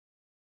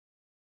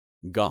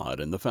God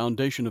and the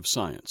Foundation of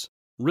Science,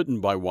 written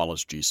by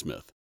Wallace G.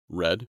 Smith,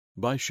 read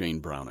by Shane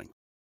Browning.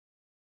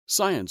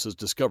 Science has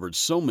discovered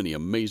so many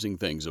amazing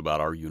things about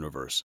our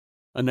universe.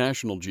 A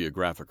National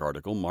Geographic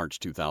article, March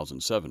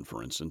 2007,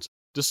 for instance,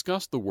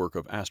 discussed the work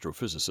of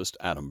astrophysicist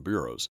Adam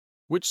Burrows,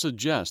 which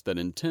suggests that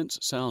intense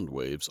sound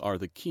waves are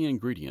the key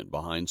ingredient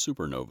behind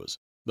supernovas,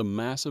 the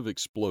massive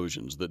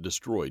explosions that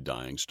destroy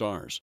dying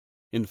stars.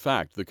 In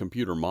fact, the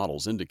computer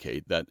models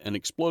indicate that an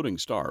exploding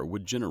star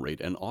would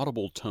generate an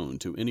audible tone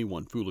to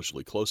anyone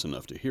foolishly close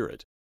enough to hear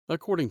it.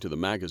 According to the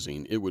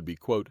magazine, it would be,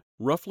 quote,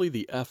 roughly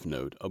the F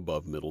note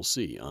above middle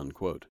C,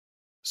 unquote.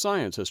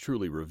 Science has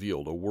truly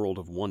revealed a world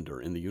of wonder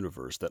in the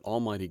universe that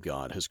Almighty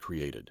God has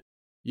created.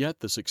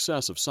 Yet the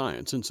success of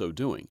science in so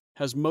doing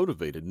has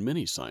motivated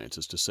many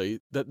scientists to say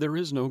that there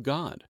is no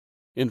God.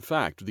 In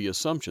fact, the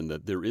assumption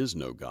that there is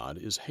no God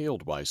is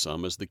hailed by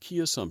some as the key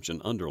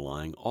assumption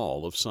underlying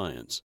all of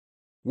science.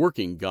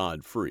 Working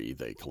God-free,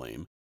 they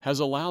claim, has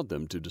allowed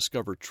them to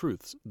discover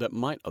truths that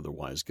might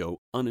otherwise go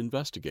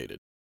uninvestigated,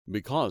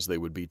 because they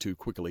would be too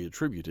quickly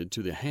attributed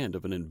to the hand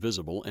of an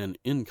invisible and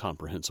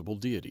incomprehensible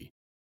deity.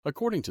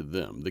 According to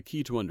them, the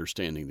key to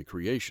understanding the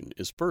creation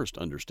is first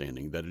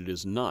understanding that it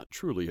is not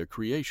truly a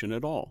creation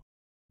at all.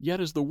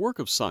 Yet is the work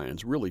of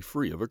science really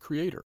free of a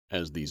creator,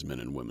 as these men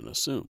and women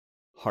assume?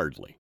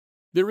 Hardly.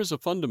 There is a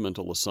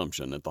fundamental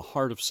assumption at the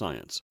heart of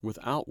science,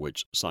 without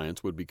which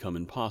science would become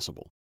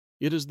impossible.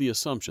 It is the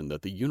assumption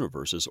that the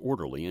universe is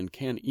orderly and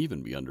can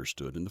even be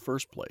understood in the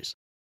first place.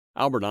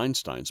 Albert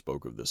Einstein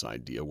spoke of this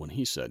idea when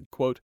he said,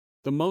 quote,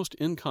 "The most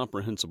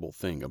incomprehensible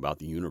thing about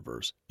the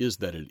universe is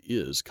that it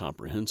is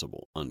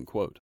comprehensible,"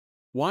 unquote.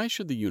 Why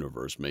should the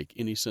universe make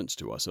any sense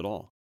to us at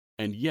all?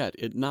 And yet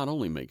it not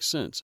only makes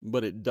sense,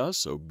 but it does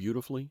so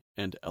beautifully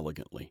and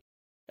elegantly.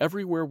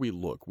 Everywhere we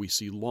look, we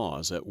see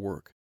laws at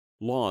work,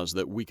 laws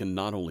that we can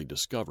not only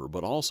discover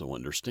but also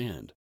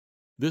understand.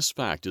 This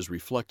fact is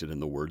reflected in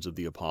the words of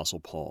the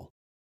Apostle Paul,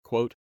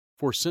 quote,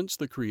 "For since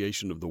the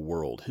creation of the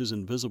world his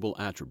invisible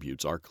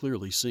attributes are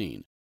clearly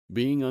seen,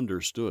 being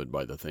understood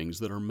by the things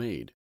that are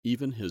made,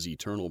 even his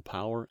eternal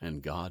power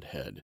and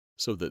Godhead,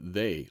 so that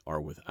they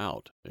are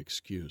without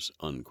excuse,"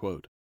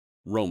 unquote.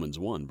 Romans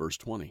 1, verse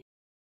 20.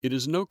 It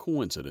is no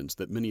coincidence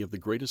that many of the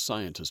greatest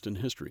scientists in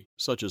history,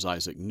 such as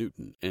Isaac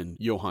Newton and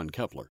Johann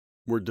Kepler,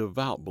 were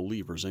devout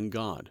believers in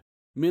God.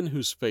 Men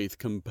whose faith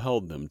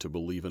compelled them to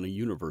believe in a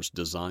universe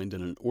designed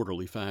in an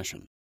orderly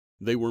fashion.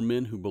 They were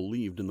men who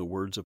believed in the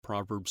words of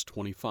Proverbs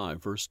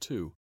 25, verse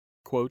 2,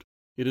 quote,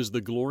 "It is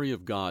the glory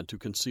of God to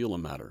conceal a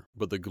matter,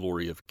 but the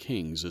glory of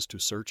kings is to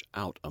search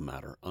out a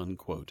matter,"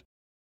 unquote.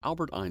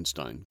 Albert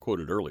Einstein,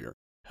 quoted earlier,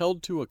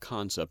 held to a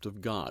concept of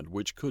God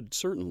which could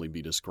certainly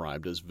be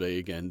described as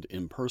vague and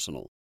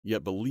impersonal,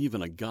 yet believe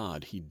in a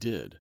God he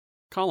did.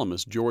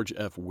 Columnist George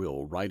F.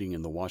 Will, writing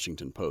in the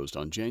Washington Post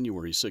on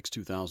January 6,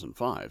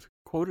 2005,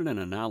 quoted an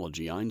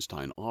analogy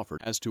Einstein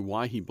offered as to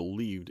why he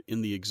believed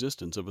in the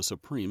existence of a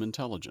supreme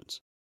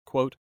intelligence.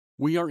 Quote,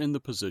 "We are in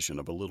the position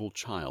of a little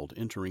child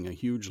entering a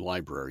huge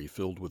library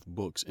filled with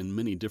books in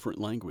many different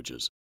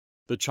languages.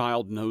 The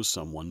child knows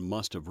someone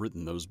must have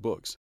written those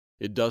books.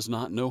 It does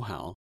not know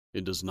how.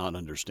 It does not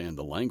understand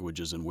the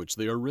languages in which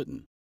they are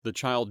written. The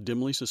child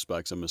dimly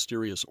suspects a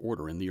mysterious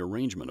order in the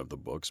arrangement of the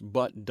books,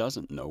 but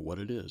doesn't know what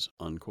it is,"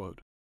 unquote.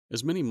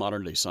 As many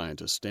modern-day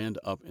scientists stand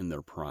up in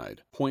their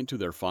pride, point to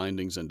their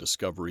findings and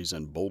discoveries,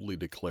 and boldly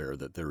declare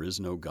that there is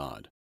no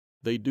God,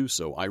 they do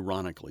so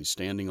ironically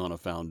standing on a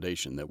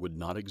foundation that would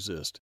not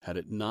exist had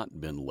it not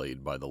been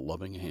laid by the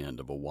loving hand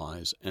of a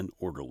wise and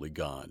orderly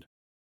God.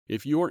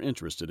 If you are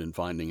interested in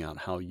finding out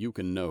how you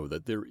can know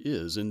that there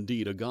is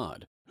indeed a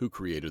God who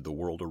created the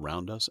world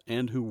around us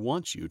and who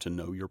wants you to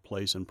know your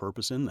place and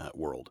purpose in that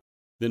world,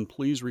 then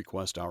please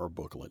request our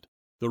booklet,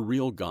 The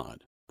Real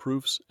God,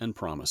 Proofs and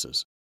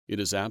Promises. It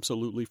is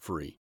absolutely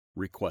free.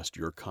 Request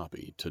your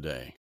copy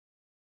today.